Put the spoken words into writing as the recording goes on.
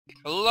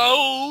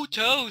Hello,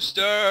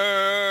 toasters!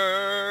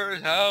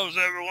 How's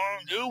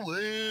everyone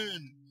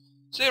doing?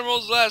 Same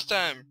rules as last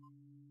time.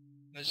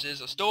 This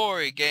is a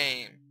story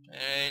game.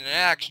 And in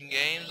action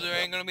games, there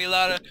ain't gonna be a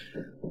lot of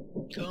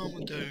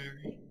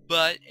commentary.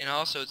 But, and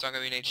also it's not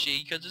gonna be in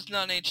HD, because it's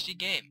not an HD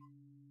game.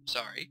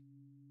 Sorry.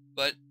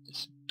 But,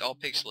 it's all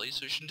pixely,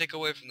 so it shouldn't take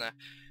away from the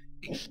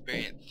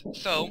experience.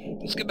 So,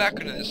 let's get back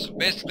into this.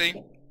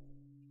 Basically,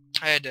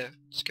 I had to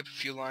skip a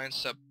few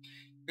lines to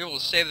be able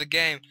to save the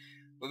game.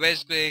 But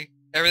basically,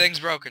 everything's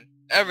broken.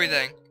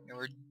 Everything. And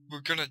we're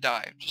gonna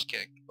die. Just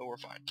kidding. But we're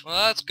fine.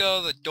 Well, let's go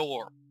to the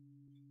door.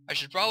 I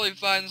should probably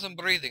find some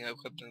breathing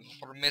equipment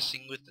for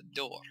messing with the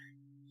door.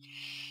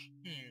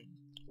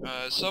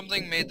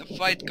 Something made the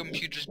flight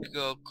computers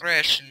go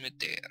crash in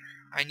midair.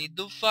 I need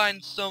to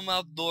find some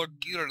outdoor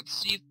gear to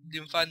see if we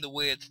can find a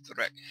way to the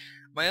wreck.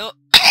 My own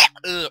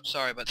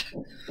sorry about that.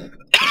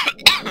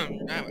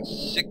 I'm a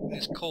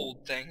sickness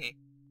cold thingy.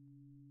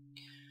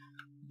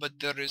 But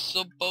there is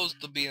supposed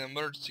to be an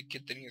emergency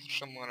kit in here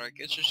somewhere. I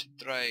guess I should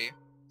try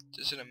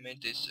to send a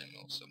mayday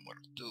signal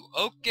somewhere too.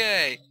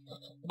 Okay,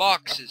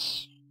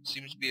 boxes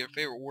seems to be your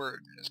favorite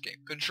word in this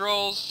game.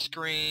 Controls,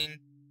 screen,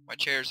 my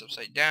chair's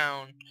upside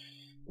down,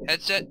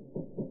 headset,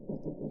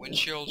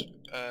 windshield.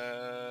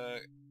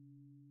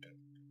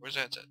 Where's the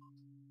headset?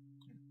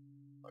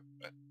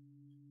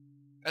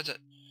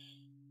 Headset.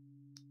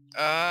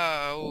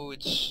 Oh,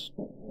 it's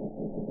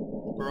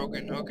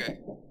broken. Okay.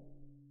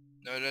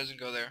 No, it doesn't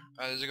go there.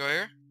 Does it go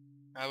here?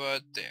 How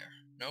about there?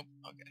 Nope.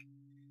 Okay.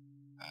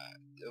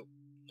 Nope.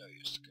 No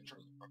use to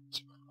control the broken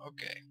somewhere.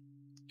 Okay.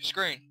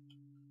 Screen.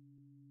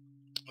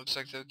 Looks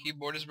like the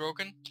keyboard is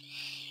broken.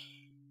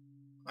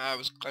 I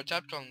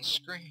tapped on the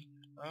screen.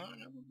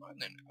 Never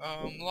mind then.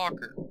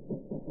 Locker.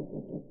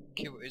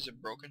 Keyboard, is it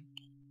broken?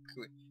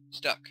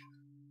 Stuck.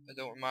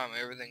 Don't remind me,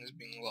 everything is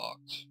being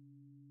locked.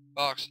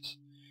 Boxes.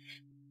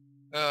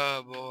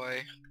 Oh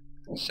boy.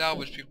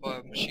 Salvage people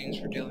have machines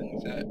for dealing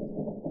with that.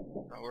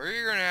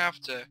 We're gonna have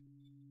to.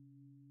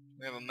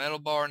 We have a metal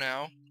bar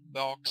now.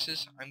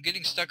 Boxes. I'm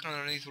getting stuck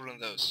underneath one of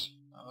those.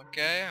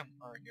 Okay,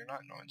 you're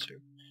not going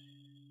to.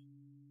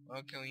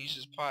 Well, can we use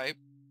this pipe?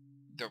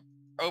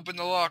 Open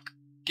the lock.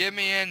 Get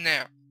me in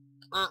there.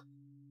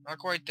 Not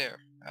quite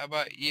there. How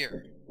about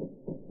here?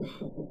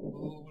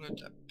 Ooh, look at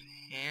that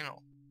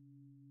panel.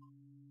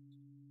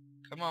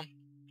 Come on.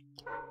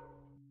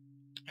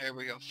 There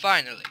we go.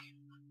 Finally.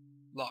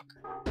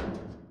 Locker.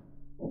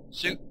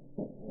 Suit.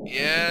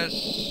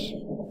 Yes.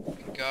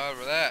 Thank God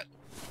for that.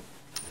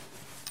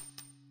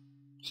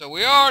 So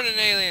we are on an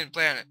alien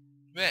planet.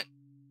 Man.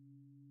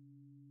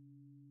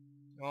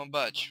 It won't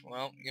budge.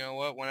 Well, you know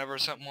what? Whenever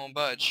something won't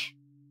budge,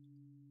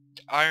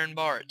 iron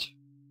bar it.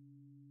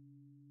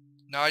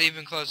 Not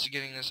even close to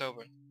getting this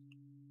open.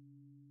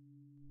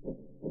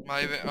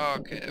 Not even. Oh,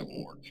 okay, that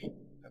won't work.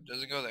 That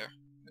doesn't go there.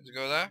 Does it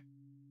go there?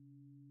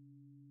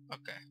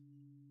 Okay.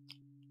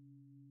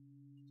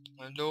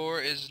 The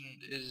door is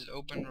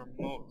open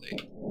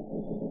remotely.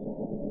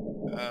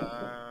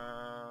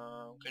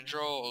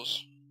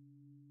 Controls.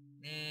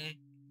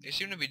 They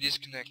seem to be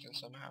disconnected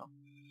somehow.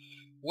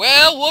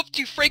 Well,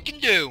 whoop-de freaking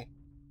do.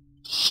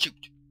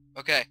 Shoot.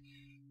 Okay.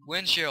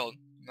 Windshield.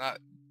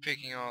 Not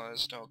picking all the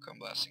snow come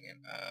blasting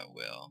in.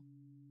 Well.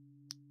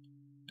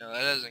 No,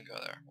 that doesn't go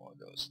there. Well,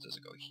 does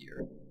it go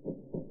here?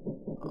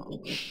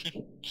 Oh.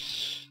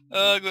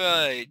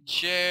 Okay.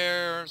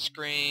 Chair.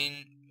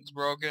 Screen. It's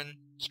broken.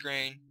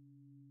 Screen.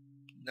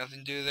 Nothing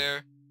to do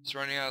there. It's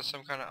running out of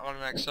some kind of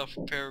automatic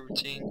self-repair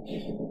routine.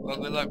 Well,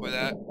 good luck with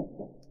that.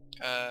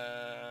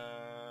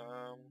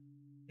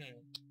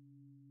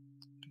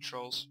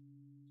 Controls.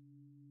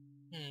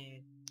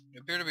 They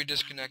appear to be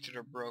disconnected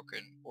or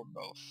broken, or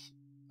both.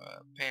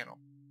 Panel.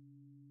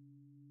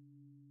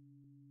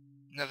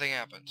 Nothing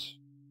happens.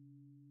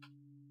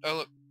 Oh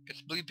look,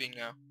 it's bleeping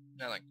now.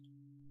 Nothing.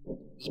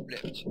 It's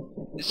blipped.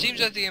 It seems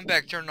that the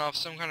impact turned off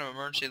some kind of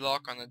emergency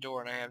lock on the door,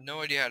 and I have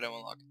no idea how to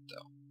unlock it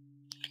though.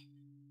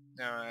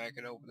 Now I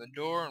can open the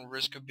door and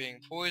risk of being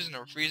poisoned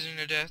or freezing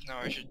to death. Now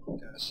I should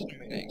send a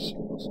mayday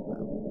signal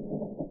somehow.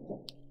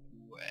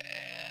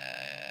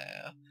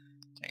 Well,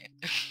 dang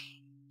it.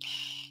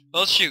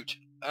 Well, shoot.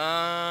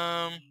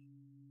 How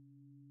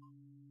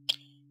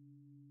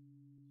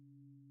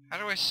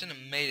do I send a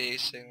mayday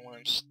signal when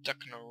I'm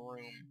stuck in a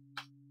room?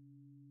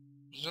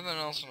 There's nothing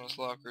else in this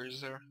locker,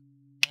 is there?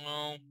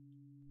 No.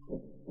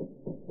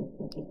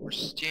 We're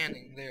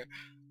standing there.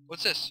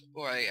 What's this?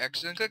 Oh, I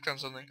accidentally clicked on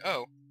something.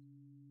 Oh.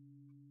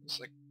 It's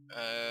like,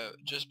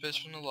 just bits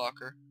from the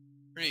locker.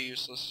 Pretty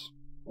useless.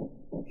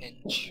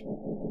 Hinge.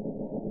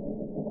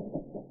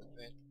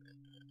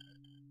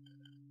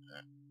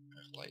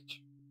 Light.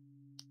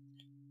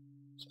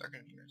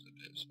 Second, here's it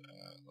is.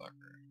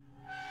 Locker.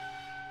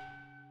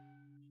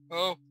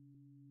 Oh!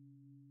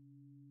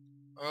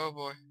 Oh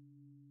boy.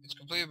 It's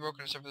completely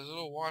broken except for this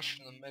little wash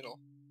in the middle.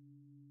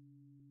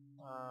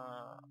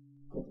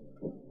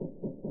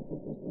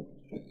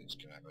 It's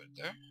gonna have it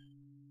there.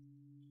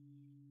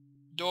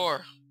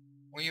 Door.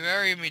 Will you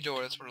marry me,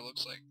 door? That's what it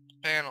looks like.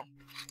 Panel.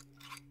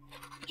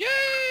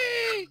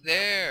 Yay!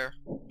 There.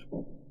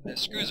 The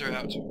screws are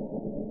out.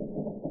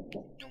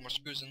 No more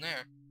screws in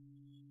there.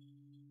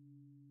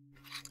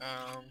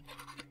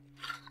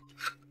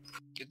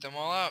 Get them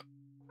all out.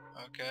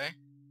 Okay.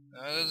 No,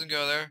 it doesn't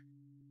go there.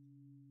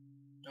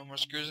 No more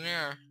screws in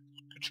here.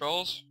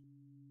 Controls?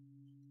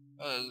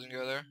 Oh, it doesn't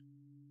go there.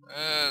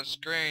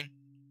 Screen.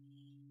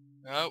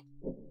 Nope.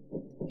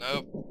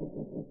 Nope.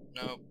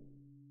 Nope.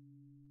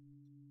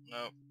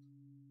 Nope.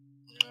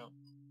 Nope.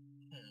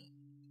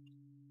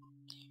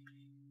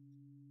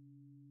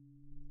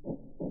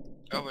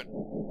 Open.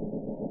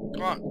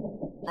 Come on.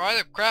 Pry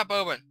the crap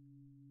open.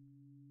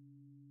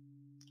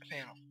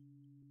 Panel.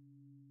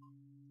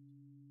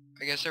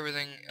 I guess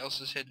everything else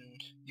is hidden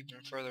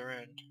even further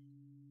in.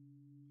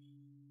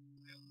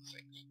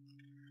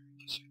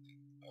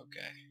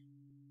 Okay.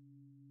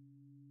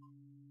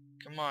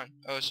 Come on.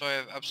 Oh, so I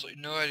have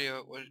absolutely no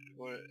idea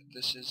what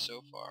this is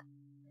so far.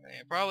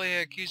 They probably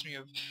accused me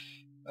of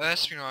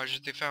espionage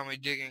if they found me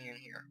digging in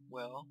here.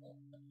 Well,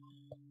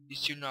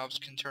 these two knobs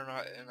can turn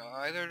out in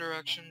either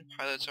direction.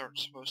 Pilots aren't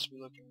supposed to be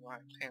looking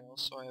behind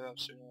panels, so I have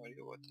absolutely no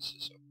idea what this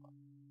is so far.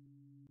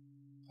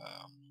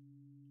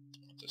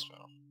 This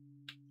panel.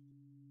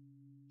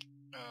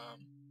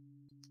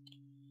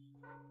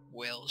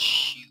 Well,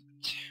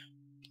 shoot.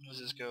 Does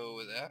this go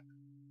with that?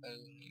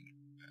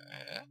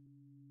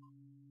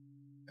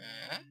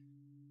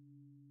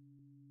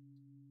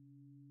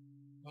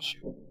 Well,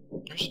 shoot.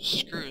 There's some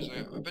screws.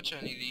 I bet you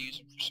I need to use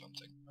them for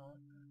something.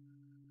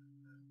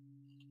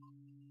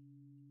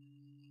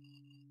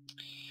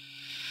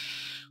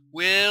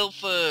 Well,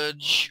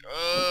 fudge.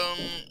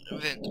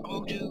 Vent.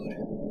 Oh, dude.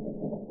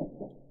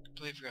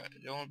 Completely forgot.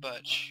 Don't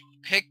budge.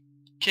 Kick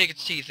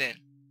its teeth in.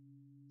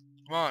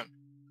 Come on.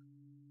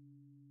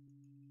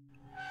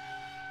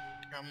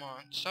 Come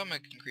on. Stop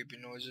making creepy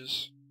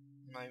noises.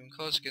 I'm not even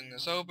close to getting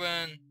this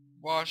open.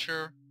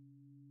 Washer.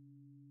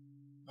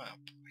 Oh,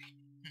 boy.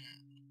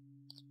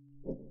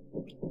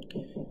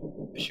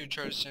 I should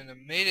try to send a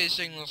mayday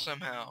signal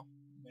somehow.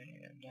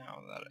 Man,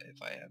 now that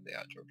if I have the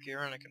outdoor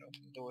gear and I can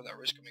open the door without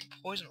risk of being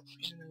poisoned or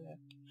freezing to death.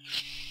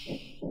 I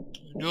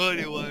have no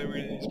idea why I'm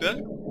reading these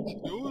backwards.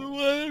 I don't know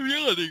why I'm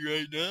yelling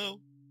right now.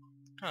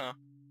 Huh.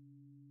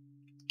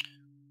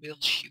 Well,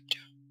 shoot.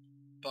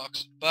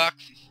 Box.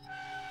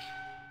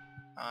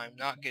 I'm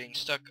not getting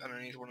stuck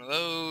underneath one of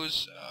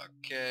those.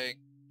 Okay.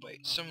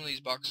 Wait, some of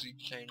these boxes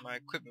contain my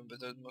equipment, but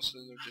most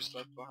of them are just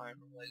left behind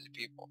from lazy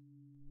people.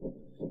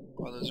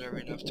 Others are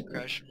heavy enough to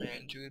crash a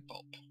man into a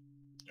pulp.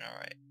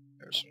 Alright.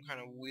 There's some kind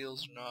of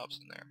wheels or knobs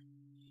in there.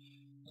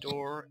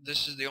 Door.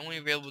 This is the only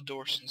available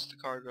door since the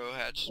cargo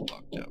hatch is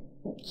blocked up.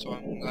 So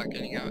I'm not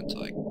getting out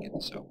until I can get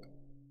this open.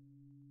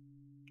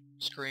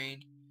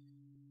 Screen.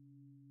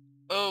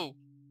 Oh!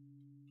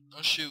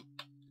 Oh shoot.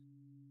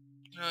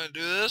 Can I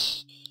do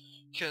this?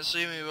 You can't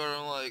see me, but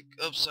I'm like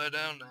upside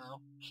down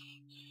now.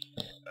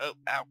 Oh,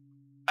 ow.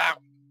 Ow.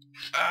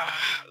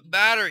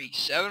 Battery,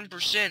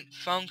 7%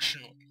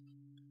 functional.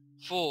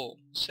 Full,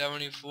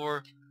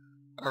 74,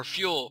 or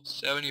fuel,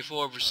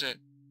 74%.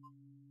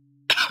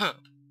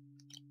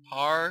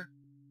 Par,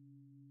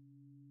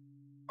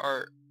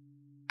 or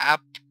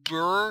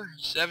Apper,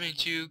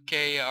 72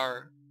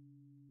 kr.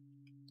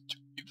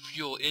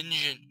 Fuel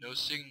engine, no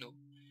signal.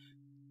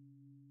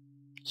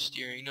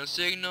 Steering, no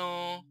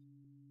signal.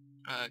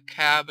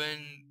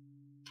 Cabin,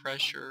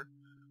 pressure,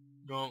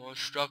 normal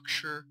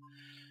structure.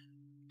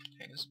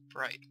 It's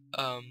bright.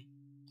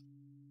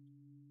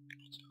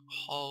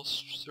 Hull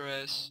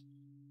stress.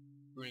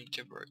 Running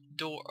temporary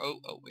door.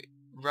 Oh wait.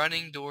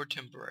 Running door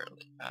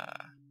temporarily.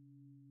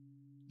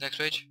 Next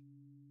page.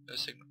 No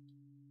signal.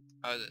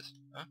 How is this?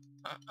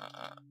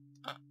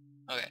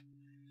 Okay.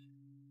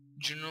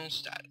 General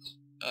status.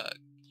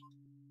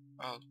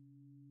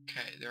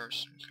 Okay. There are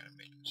some kind of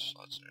maintenance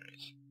slots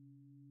underneath.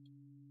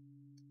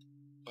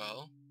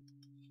 Well.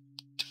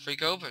 To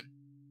freak open.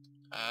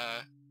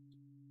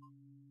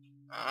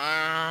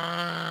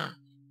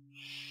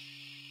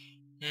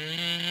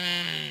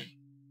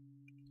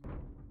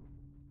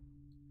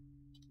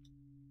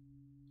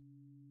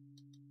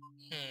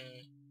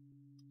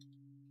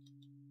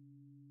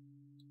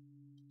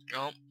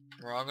 Nope,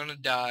 we're all gonna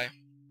die.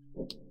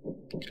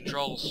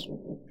 Controls.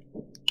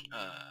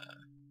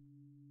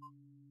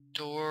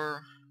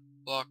 Door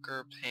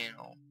blocker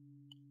panel.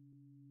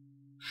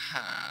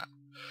 Ha.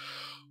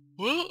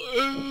 Well,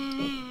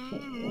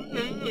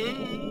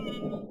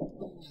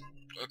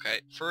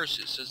 okay, first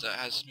it says that it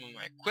has some of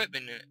my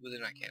equipment in it, but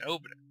then I can't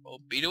open it. Well,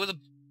 beat it with a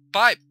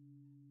pipe.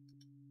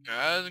 No,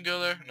 that doesn't go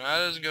there. No, that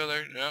doesn't go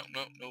there. No,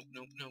 no, nope,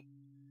 nope, nope.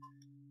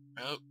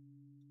 Nope.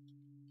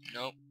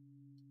 Nope.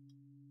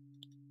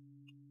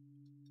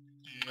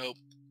 Nope.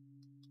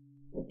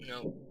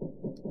 Nope.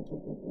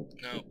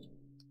 Nope.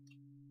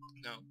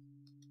 Nope.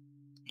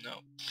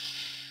 Nope.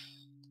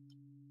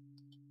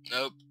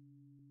 Nope.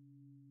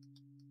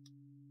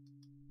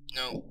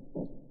 Nope.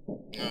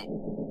 Nope.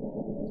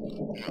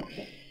 No.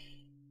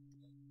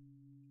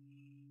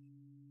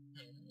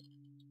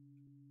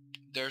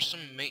 There's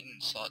some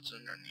maintenance slots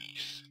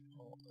underneath.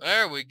 Oh,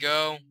 there we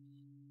go.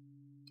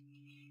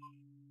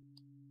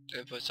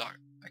 They put socket.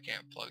 I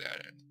can't plug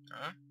that in.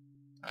 Huh?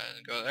 I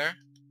didn't go there.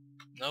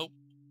 Nope.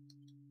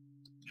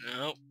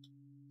 Nope.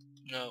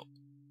 No.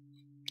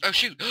 Oh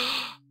shoot!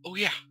 Oh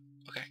yeah!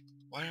 Okay.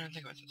 Why didn't I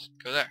think about this?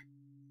 Go there.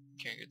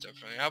 Can't get that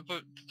from the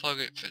output. Plug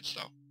it fits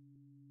though.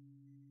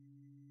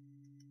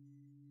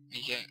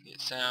 You can't get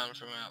sound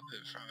from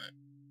output from it.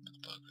 But the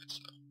plug fits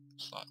though.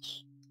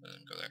 Slots.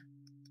 Doesn't go there.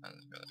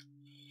 Doesn't go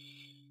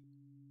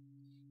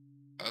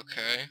there.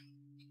 Okay.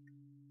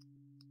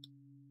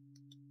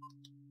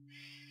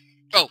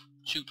 Oh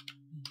shoot!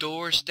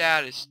 Door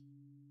status.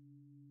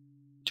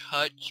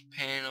 Touch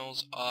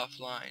panels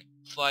offline.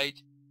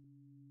 Flight.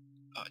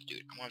 Oh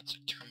dude, I wanted to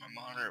turn my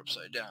monitor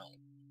upside down.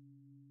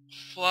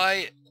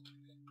 Flight.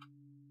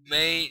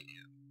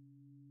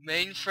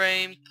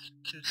 Mainframe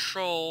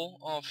control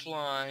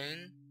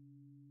offline.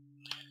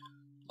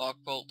 Lock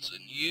bolts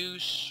in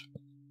use.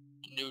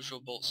 Neutral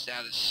bolt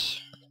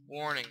status.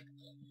 Warning.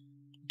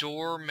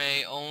 Door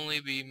may only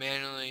be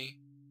manually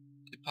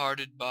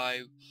departed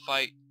by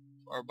flight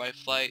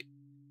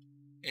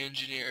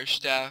engineer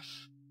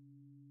staff,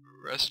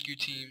 rescue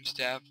team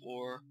staff,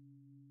 or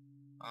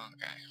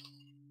okay.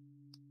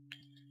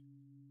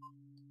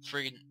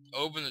 Freaking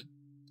open the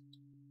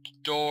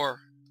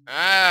door.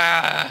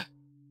 Ah!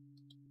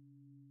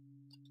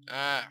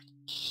 Ah!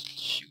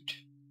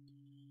 Shoot.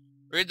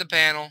 Read the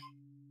panel.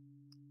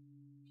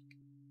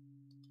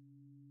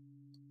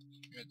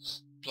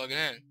 Let's plug it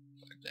in.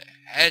 Plug the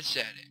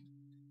headset in.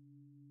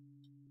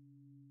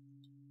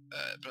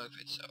 Plug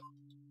fits so.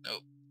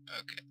 Nope.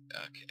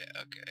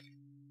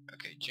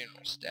 Okay,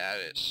 general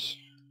status.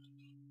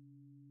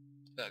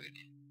 Plug it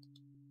in.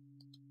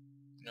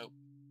 Nope.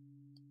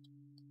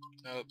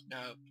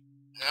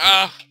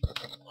 Ah!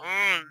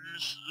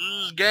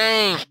 This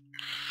game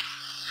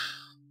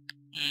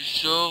is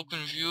so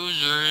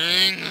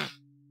confusing.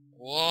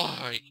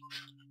 Why?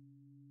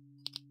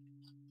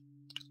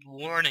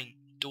 Warning.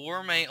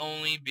 Door may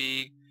only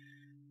be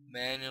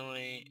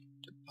manually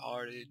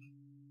departed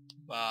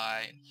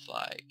by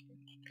flight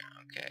engineer.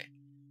 Okay.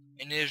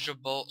 Initial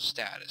bolt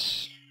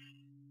status.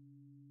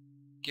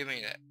 Give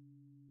me that.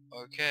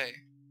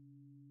 Okay.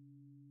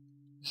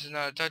 This is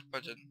not a touch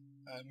button.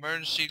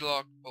 Emergency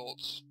lock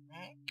bolts.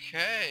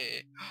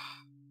 Okay.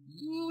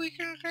 Ooh, we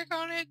can click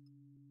on it.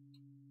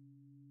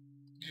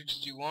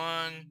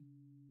 61.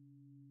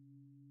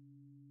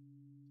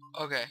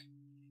 Okay.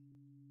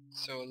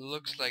 So it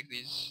looks like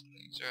these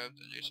things have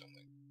to do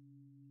something.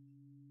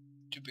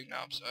 Two big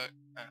knobs.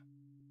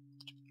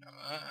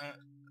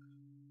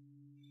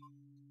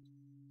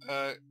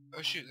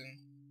 Oh shoot then.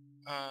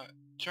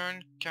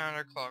 Turn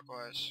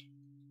counterclockwise.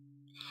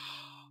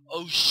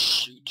 Oh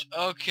shoot.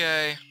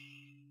 Okay.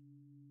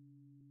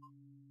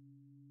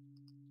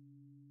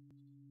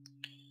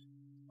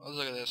 Let's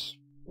look at this.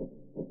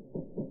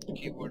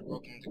 Keyboard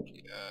broken.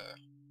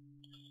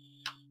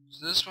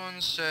 So this one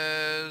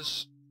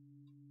says.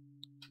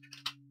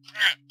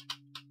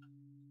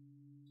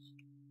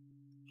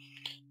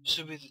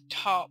 Should be the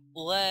top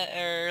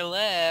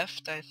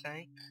left, I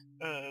think.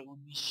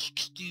 Would be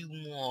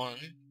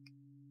 61.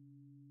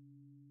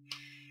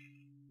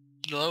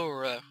 The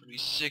lower left would be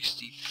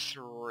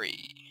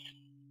 63.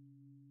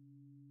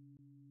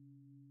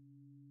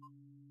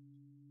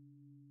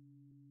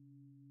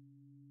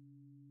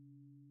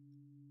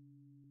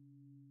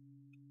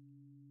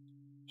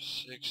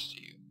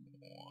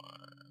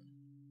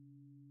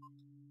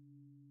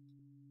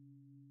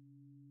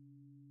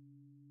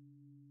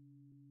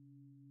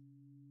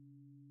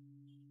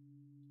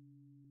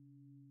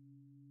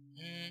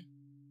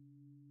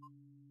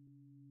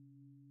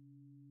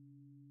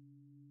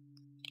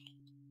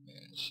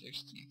 And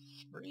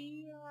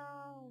 63?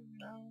 Oh,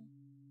 no.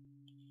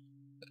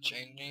 That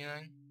change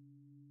anything?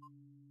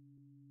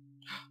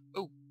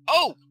 Oh!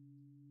 Oh!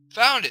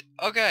 Found it!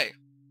 Okay.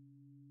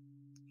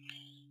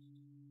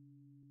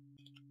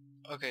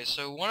 Okay,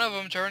 so one of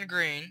them turned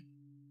green.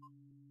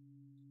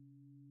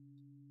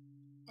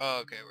 Oh,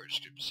 okay, we're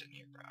just gonna be sitting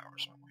here for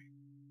hours, aren't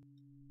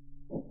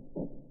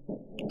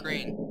we?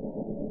 Green.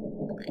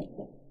 Green.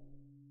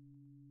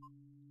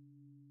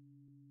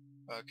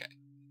 Okay.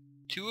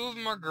 Two of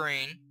them are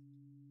green.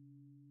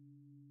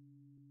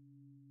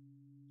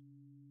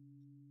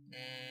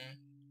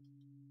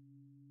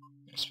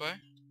 This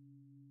way?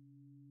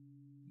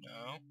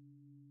 No.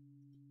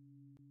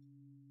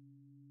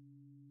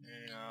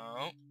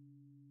 No.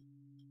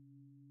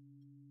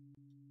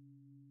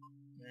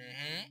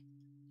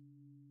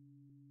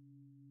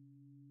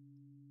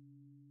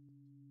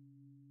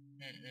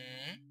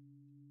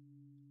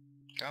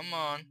 Come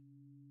on.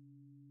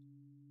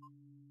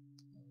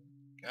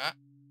 Ah.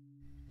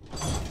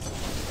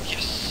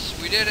 Yes!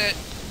 We did it!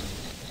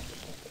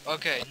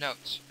 Okay,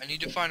 notes. I need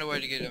to find a way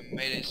to get a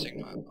mayday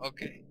signal.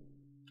 Okay.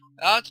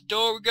 Out the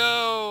door we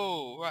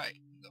go!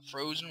 Right. The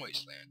frozen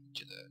wasteland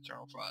to the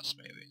eternal frost,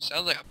 maybe.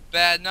 Sounds like a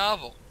bad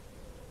novel.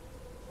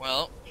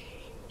 Well,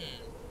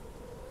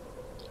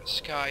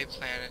 Sky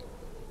planet.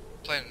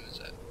 Planet is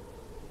that?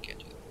 Can't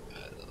do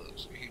that.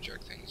 Those huge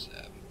arc things.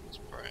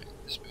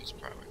 This moon's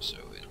primary, so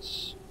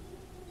it's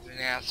an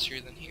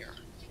atmosphere than here.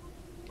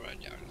 But I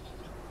doubt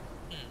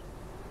it.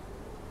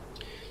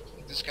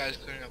 the sky's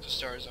clearing up, the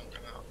stars don't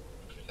come out.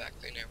 In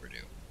fact, they never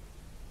do.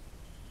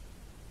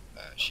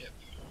 Ship.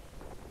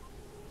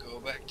 Go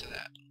back to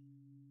that.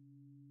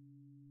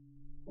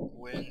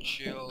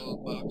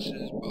 Windshield,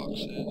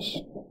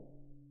 boxes.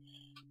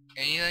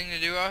 Anything to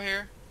do out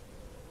here?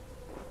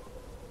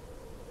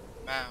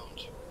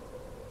 Mound.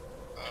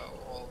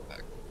 All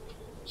back.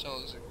 So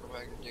let's go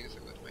back and dig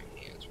through with my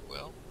hands.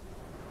 Well.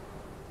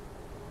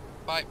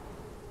 Pipe.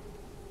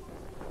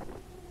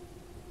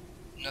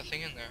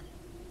 Nothing in there.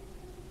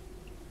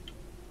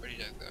 What do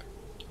you dug there?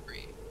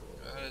 Debris.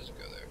 How does it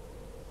go there?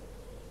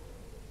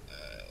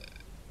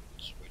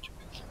 It's way too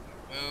big for me.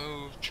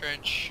 Move,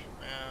 trench,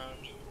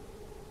 mound.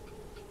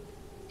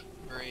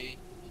 Debris.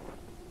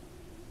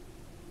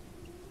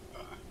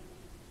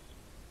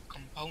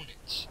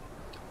 Components.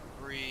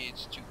 Debris,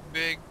 it's too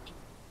big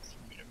for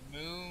me to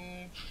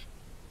move.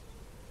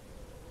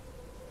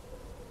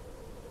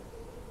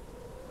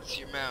 Let's see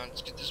your mound.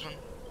 Let's get this one.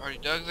 Already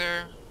dug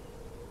there.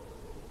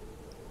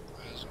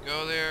 Let's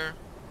go there.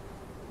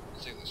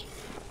 Let's take this one.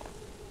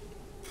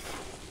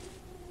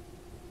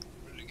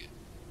 What did I get?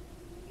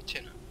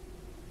 Antenna.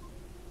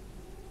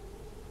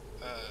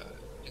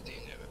 Get the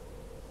antenna.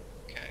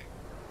 Okay.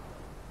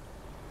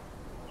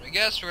 I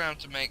guess we're gonna have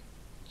to make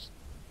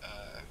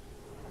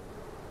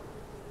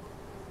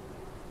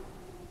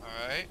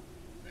alright.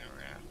 Then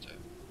we're gonna have to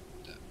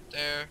put that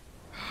there.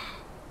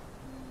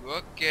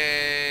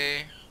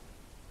 Okay.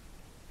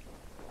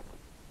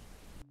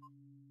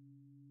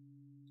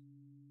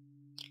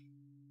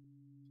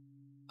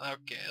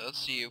 Okay, let's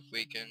see if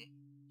we can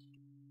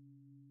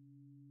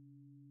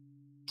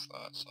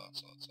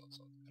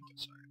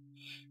sorry.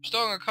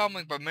 Installing a comm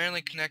link by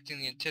manually connecting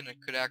the antenna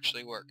could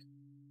actually work,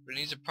 but it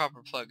needs a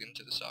proper plug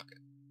into the socket.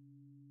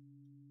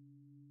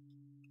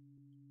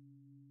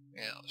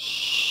 Well,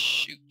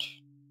 shoot.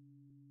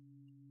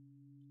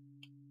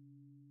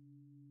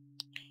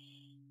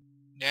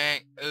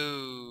 Dang.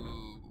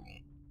 Ooh.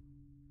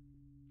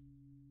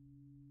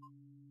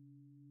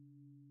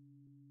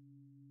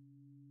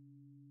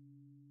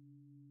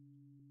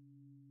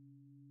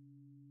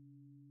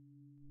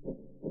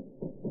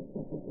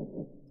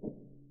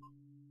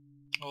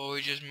 Oh,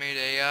 we just made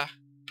a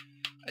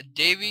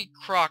Davy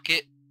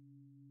Crockett,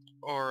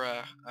 or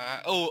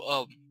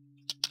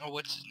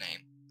what's his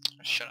name?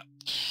 Shut up.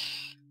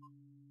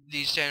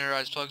 These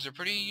standardized plugs are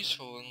pretty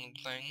useful in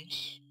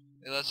things.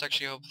 Let's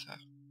actually hope that.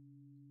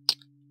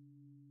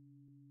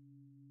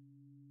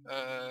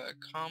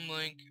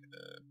 Comlink,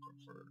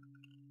 preferred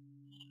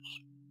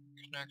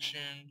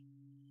connection.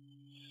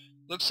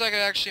 Looks like I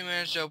actually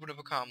managed to open up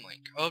a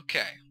comlink.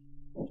 Okay.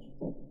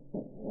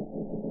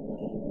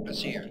 Let's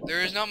see here.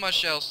 There is not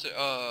much else to,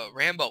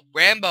 Rambo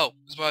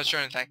is what I was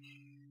trying to think.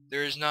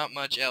 There is not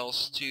much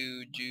else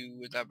to do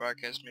with that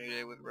broadcast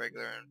maybe with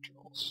regular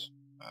intervals.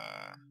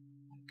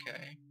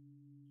 Okay.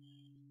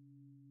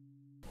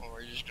 Well,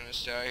 we're just gonna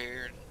stay out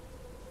here and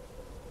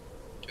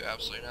do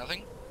absolutely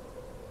nothing.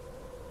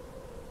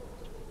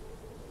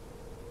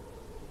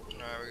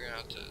 Alright, we're gonna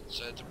have to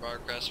set the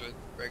broadcast with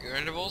regular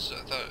intervals.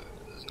 I thought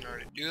it doesn't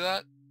already do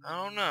that.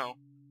 I don't know.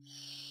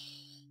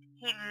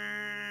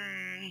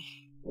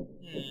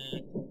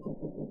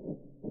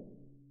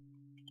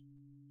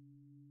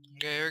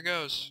 Okay, here it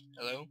goes.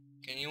 Hello?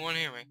 Can anyone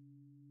hear me?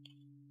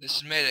 This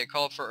is Mayday.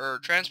 Call for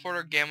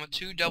transporter Gamma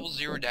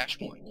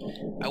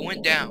 200-1. I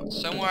went down.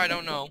 Somewhere I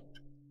don't know.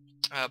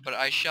 But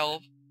I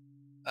shall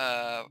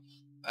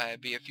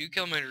be a few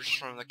kilometers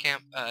from the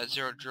Camp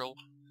 0 drill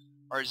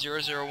or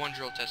 001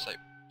 drill test site.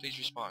 Please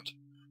respond.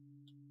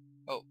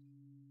 Oh.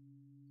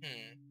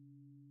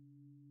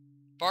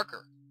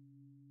 Barker.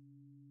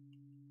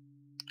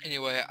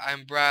 Anyway,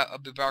 I'll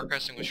be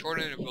broadcasting with short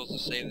intervals to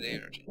save the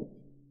energy.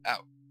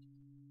 Out.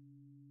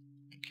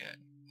 Okay.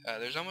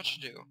 There's not much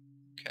to do.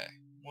 Okay.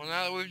 Well,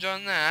 now that we've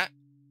done that.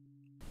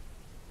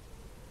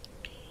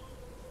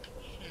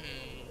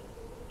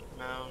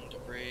 Mound,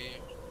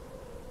 debris.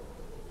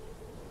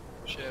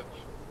 Ship.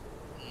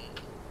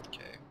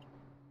 Okay.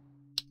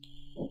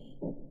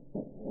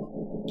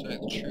 To tell you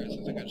the truth,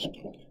 I think I just,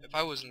 if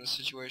I was in this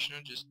situation,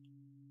 I'd just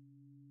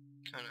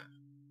kind of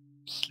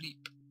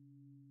sleep.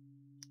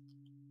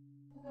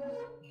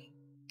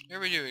 Here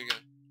we do it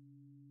again.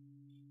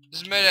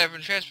 This is Mayday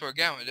from Transport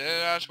Gamma.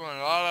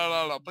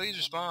 Please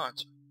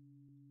respond.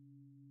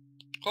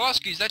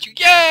 Kowalski, is that you?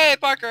 Yay,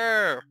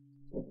 Parker!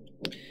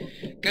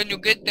 Can you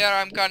get there?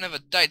 I'm kind of a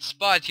tight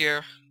spot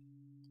here.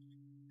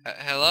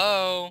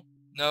 Hello?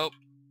 Nope.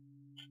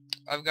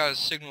 I've got a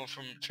signal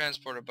from the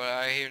transporter, but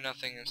I hear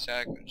nothing in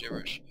static and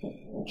gibberish.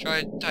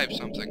 Try to type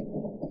something.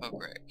 Oh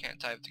great, can't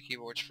type, the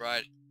keyboard's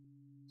fried.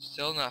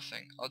 Still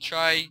nothing. I'll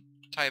try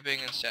typing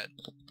instead.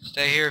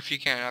 Stay here if you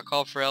can. I'll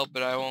call for help,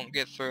 but I won't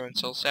get through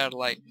until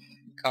satellite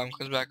comm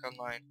comes back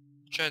online.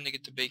 I'm trying to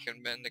get to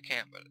Beacon Bend to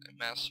camp, but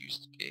Mass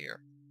used to get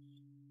here.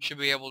 Should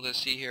be able to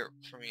see here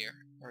from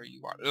here. Where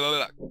you are.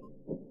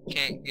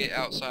 Can't get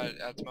outside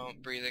at the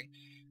moment, breathing.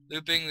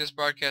 Looping, this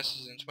broadcast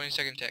is in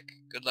 20-second tick.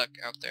 Good luck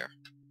out there.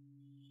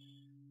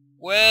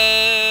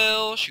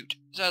 Well, shoot.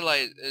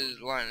 Satellite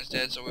line is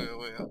dead, so we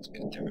have to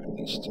get there.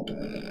 least.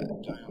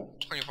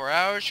 24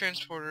 hours,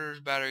 transporter's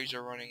batteries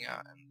are running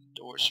out, and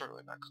the door's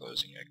certainly not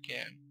closing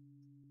again.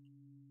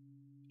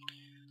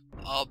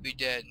 I'll be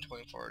dead in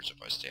 24 hours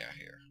if I stay out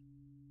here.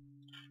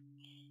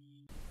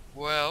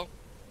 Well,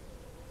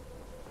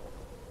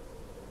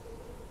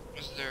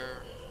 is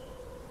there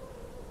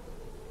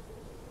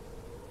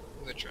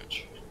the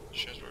trench?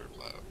 Transporter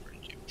plow pretty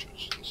deep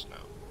trench in the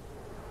snow.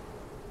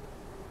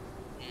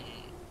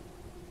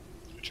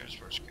 The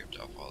transporter scraped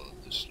off all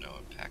of the snow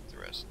and packed the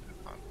rest in the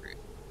concrete.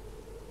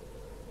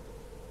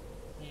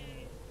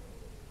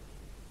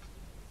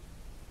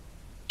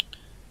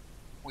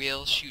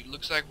 Well, shoot,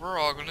 looks like we're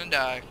all gonna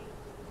die.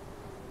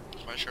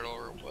 It's my shuttle,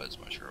 or it was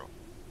my shuttle.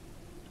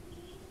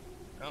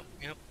 Oh,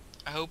 yep.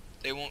 I hope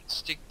they won't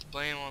stick the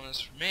blame on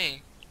this for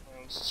me.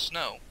 It was the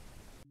snow.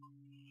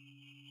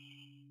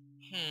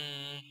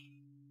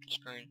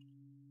 Screen.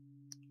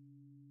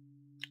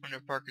 I wonder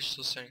if Parker's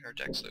still sending her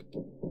text loop.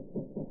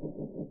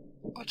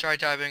 I'll try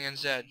typing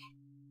instead.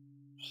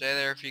 Stay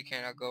there if you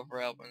can. I'll go for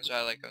help when the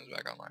satellite comes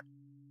back online.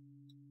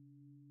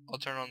 I'll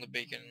turn on the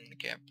beacon in the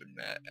camp and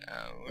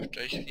if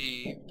I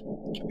see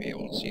to be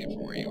able to see it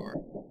from where you are.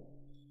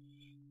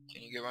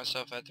 Can you get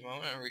myself at the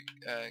moment?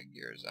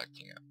 Gear is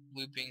acting up.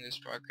 Looping this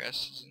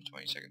broadcast is in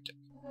 20-second tick.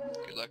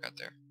 Good luck out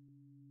there.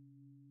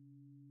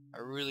 I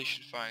really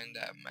should find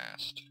that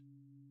mast.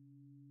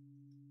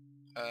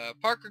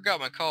 Parker got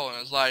my call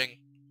and is lighting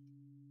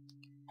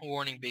a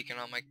warning beacon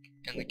on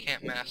in the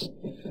camp mast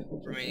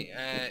for me.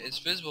 It's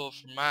visible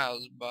for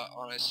miles, but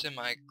on a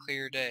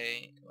semi-clear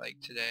day like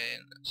today,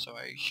 so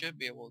I should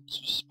be able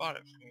to spot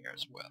it from here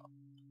as well.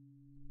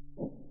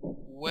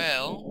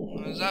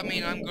 Well, does that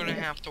mean I'm gonna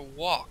have to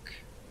walk?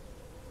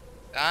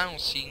 I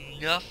don't see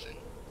nothing.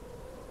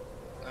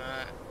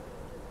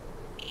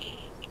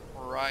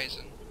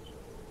 Horizon.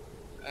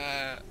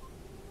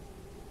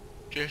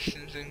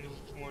 Distance things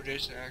look more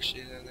distant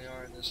actually than they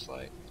are in this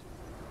light.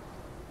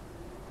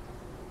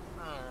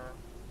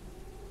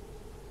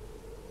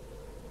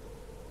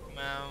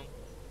 Mound.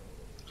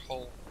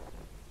 Hole.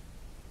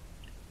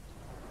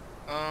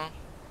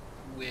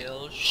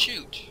 Will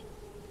shoot.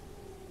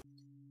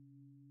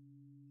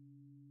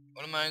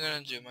 What am I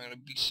gonna do? Am I gonna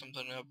beat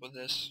something up with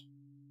this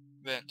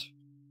vent?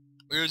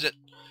 Where is it?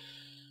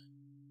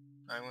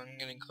 I'm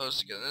getting close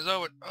to getting this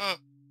over. Oh,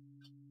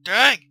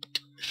 dang!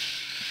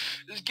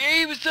 This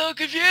game is so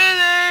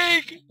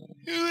confusing!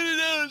 Who would have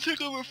known it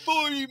took over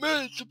 40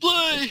 minutes to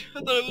play?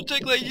 I thought it would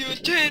take like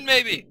 10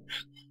 maybe.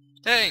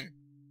 Dang.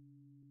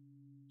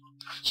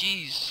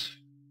 Jeez.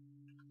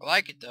 I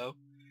like it though.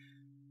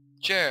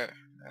 Chair.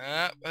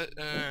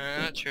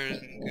 That chair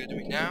isn't good to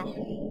me now.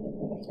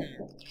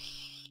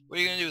 What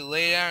are you gonna do?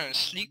 Lay down and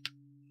sleep?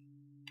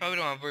 Probably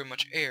don't have very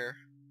much air.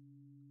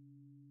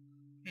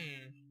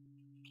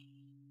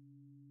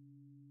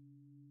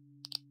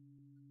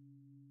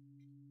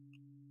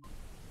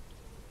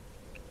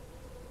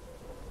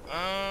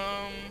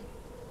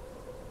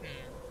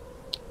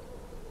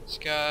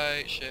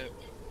 Sky ship.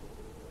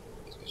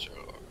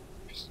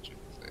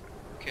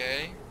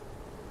 Okay.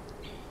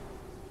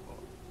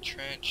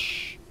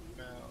 Trench.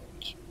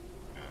 Mount.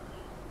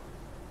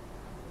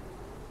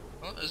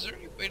 Well, is there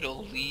any way to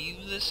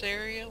leave this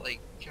area? Like,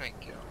 can I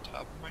get on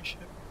top of my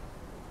ship?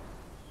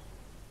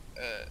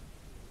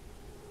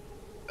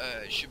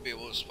 I should be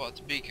able to spot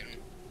the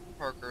beacon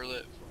Parker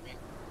lit for me.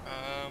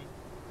 I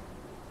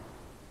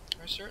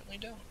certainly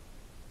don't.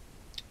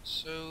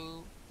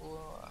 So,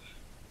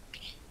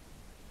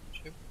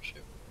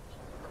 ship.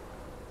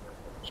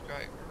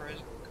 Sky,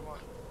 horizon, come on.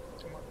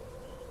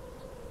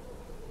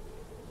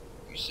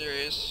 Are you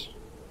serious?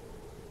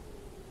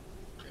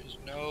 There's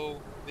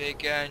no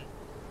beacon.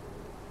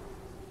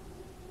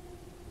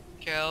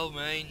 Kill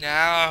me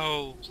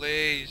now,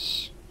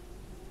 please.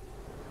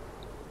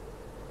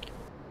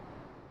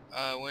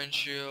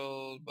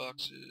 Windshield,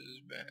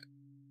 boxes, vent.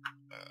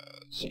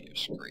 Let's see your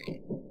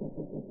screen.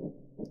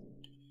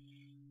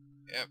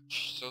 Yep,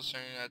 still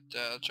saying that.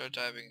 I'll try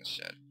typing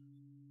instead.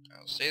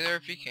 I'll stay there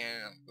if you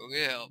can. I'll go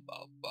get help.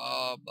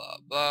 Blah blah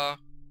blah.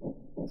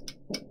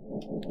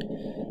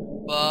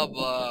 Blah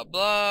blah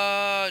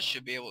blah.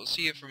 Should be able to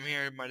see it from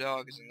here. My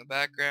dog is in the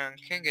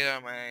background. Can't get out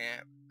of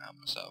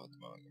myself at the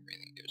moment. I'm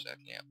breathing. Gears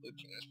acting out.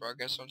 Looping this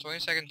broadcast on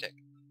 20-second tick.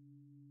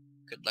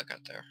 Good luck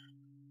out there.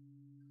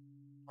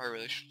 I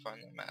really should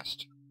find that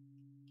mast.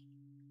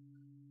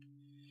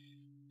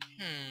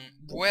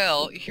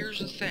 Well, here's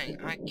the thing.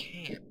 I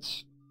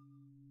can't.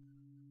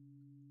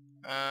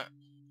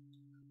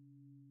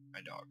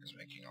 My dog is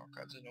making all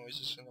kinds of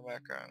noises in the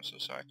background. I'm so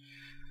sorry.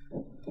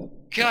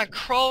 Can I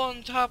crawl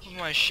on top of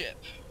my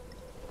ship?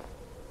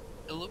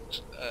 It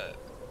looks,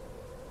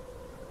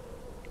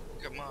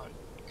 come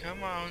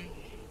on.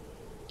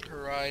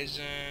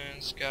 Horizon,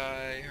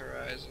 sky,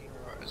 horizon.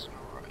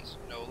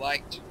 No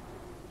light.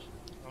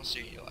 I don't see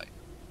any light.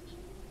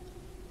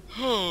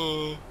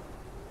 Oh.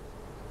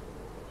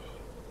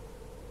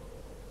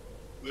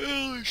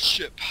 Well,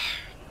 ship.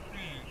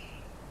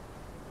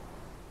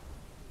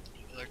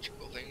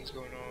 Electrical things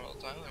going on all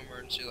the time.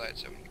 Emergency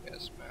lights having the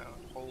gas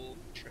mount. Whole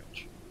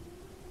trench.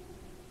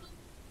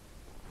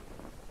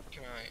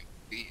 I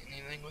beat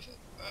anything with it?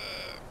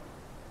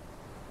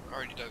 I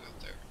already dug up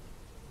there.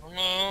 Come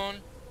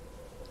on!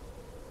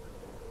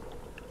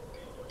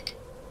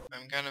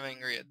 I'm kind of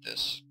angry at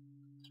this.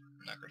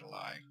 I'm not gonna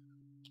lie.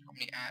 How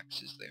many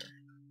acts is there?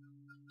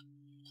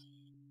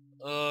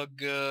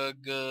 Glug.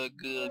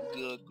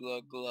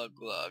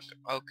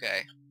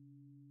 Okay.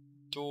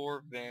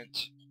 Door,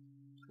 vent,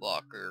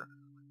 locker,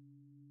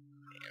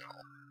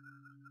 panel,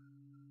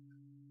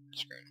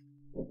 screen.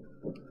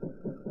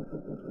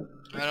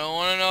 I don't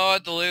want to know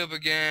at the loop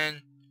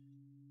again.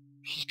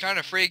 She's kind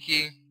of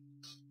freaky.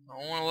 I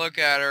don't want to look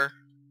at her.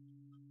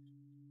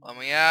 Let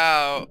me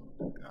out.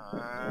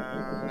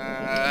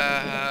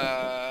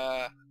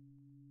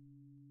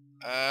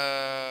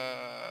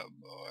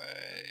 Boy.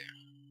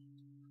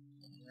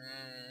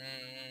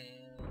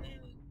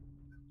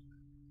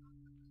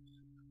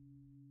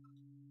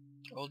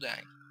 Oh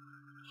dang.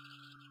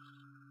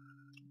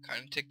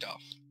 Kind of ticked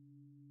off.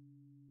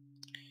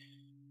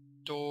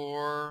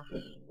 Door,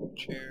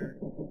 chair.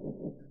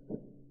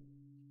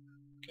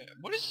 Okay.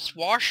 What is this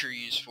washer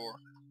used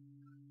for?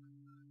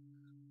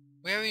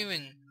 We haven't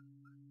even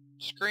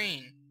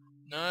screen.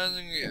 No, it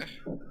doesn't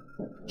go.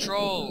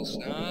 Controls.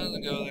 No, it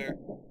doesn't go there.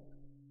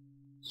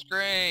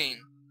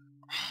 Screen.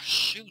 Oh,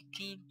 shoot,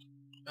 dude.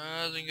 No,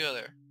 it doesn't go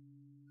there.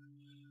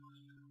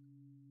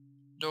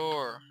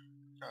 Door.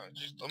 Oh,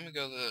 just let me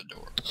go to the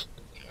door.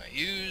 Can I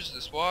use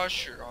this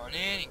washer on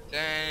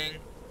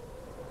anything?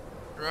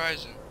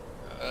 Horizon.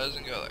 No, it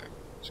doesn't go there.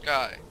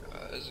 Sky. No,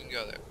 it doesn't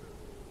go there.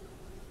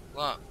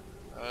 Lump.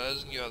 No, it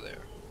doesn't go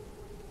there.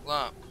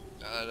 Lump.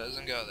 No, it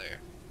doesn't go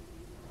there.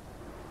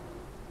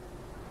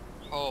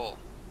 Hole.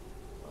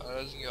 No, it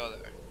doesn't go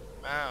there.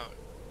 Mound.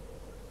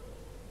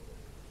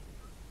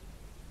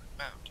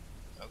 Mound.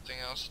 Nothing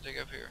else to dig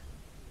up here.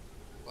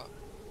 Lump.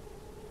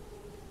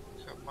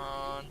 Come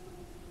on.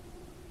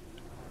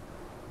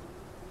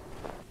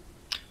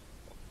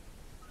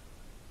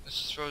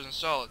 This is frozen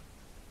solid.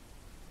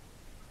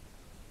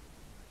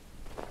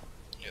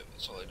 Yep,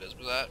 that's all it does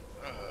with that.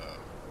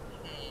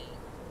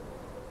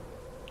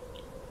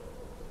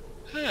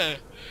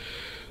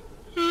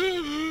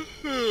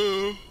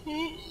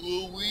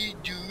 What we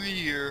do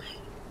here?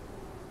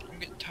 I'm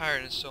getting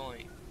tired. It's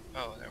only.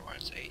 Oh, never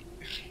mind. It's 8.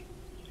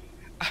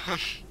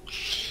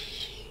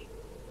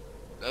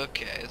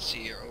 Okay, let's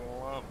see here.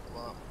 Lump,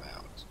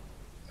 mount.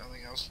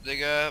 Nothing else to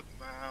dig up.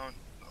 Mount.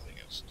 Nothing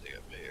else to dig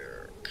up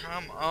here.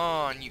 Come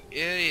on, you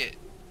idiot!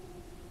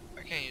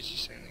 I can't use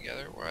these things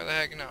together. Why the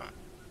heck not?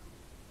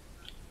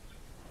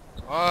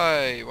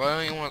 Why? Why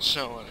don't you want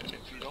snow on it?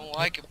 If you don't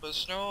like it, put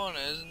snow on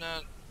it. Isn't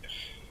that?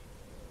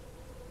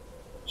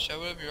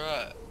 Shove it up your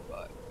eye.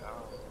 But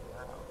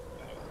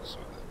so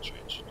that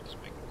trench is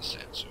making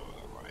sense. So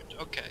alright.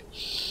 Okay.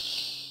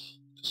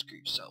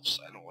 Discreet selves.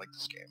 I don't like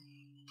this game.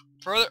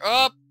 Further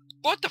up.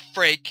 What the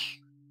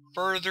freak?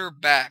 Further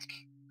back.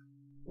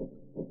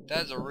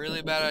 That's a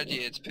really bad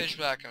idea. It's pitch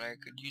black and I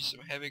could use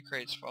some heavy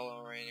crates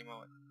following me any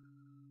moment.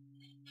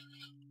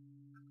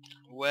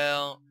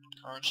 Well,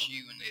 aren't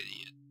you an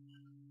idiot?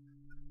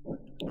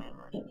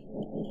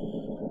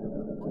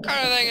 What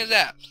kind of thing is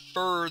that?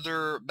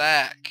 Further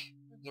back.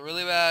 It's a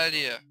really bad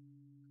idea.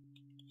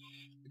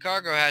 The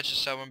cargo hatch is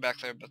somewhere back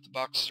there, but the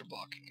boxes are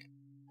blocking it.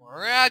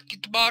 We're gonna have to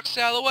get the boxes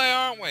out of the way,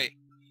 aren't we?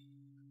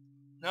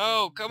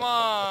 No, come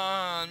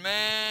on,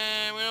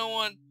 man. We don't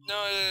want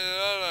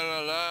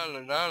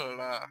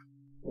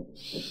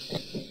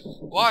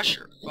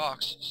washer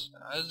boxes. No,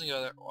 that doesn't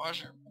go there.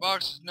 Washer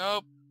boxes.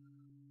 Nope.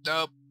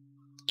 Nope.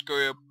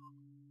 Screw you.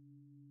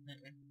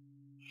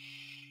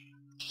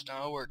 That's not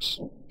how it works.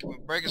 Can we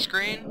break a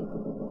screen?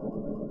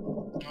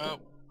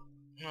 Nope.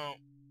 No.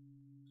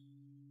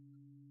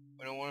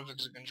 We don't want to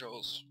fix the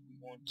controls.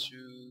 We want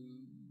to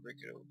break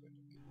it open.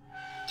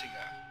 Take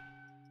that.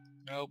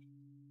 Nope.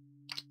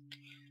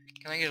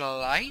 Can I get a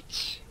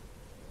light?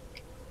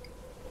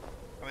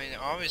 I mean,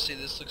 obviously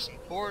this looks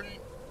important.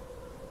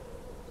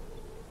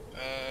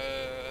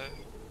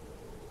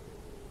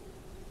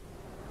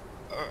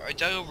 I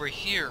dug over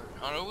here,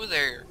 not over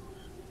there.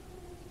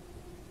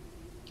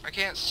 I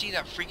can't see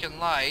that freaking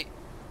light.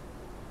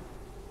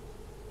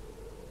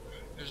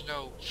 There's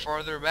no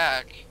farther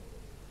back.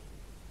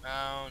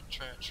 Mount,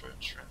 trench.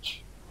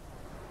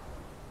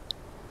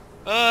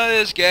 Oh,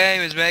 this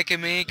game is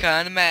making me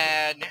kinda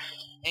mad.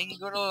 Ain't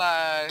gonna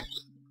lie.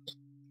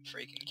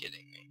 Freaking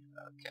kidding me.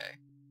 Okay.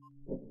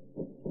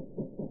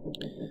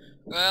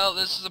 Well,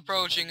 this is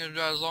approaching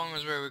as long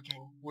as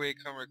we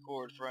can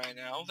record for right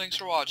now. Thanks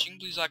for watching.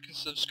 Please like and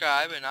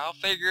subscribe, and I'll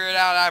figure it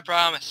out, I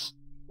promise.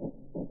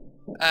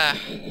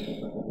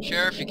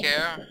 Share if you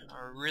care.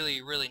 I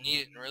really need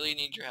it and really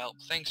need your help.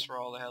 Thanks for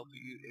all the help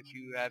if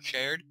you have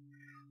shared.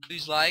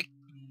 Please like.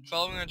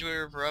 Follow me on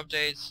Twitter for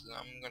updates.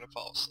 I'm gonna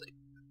fall asleep.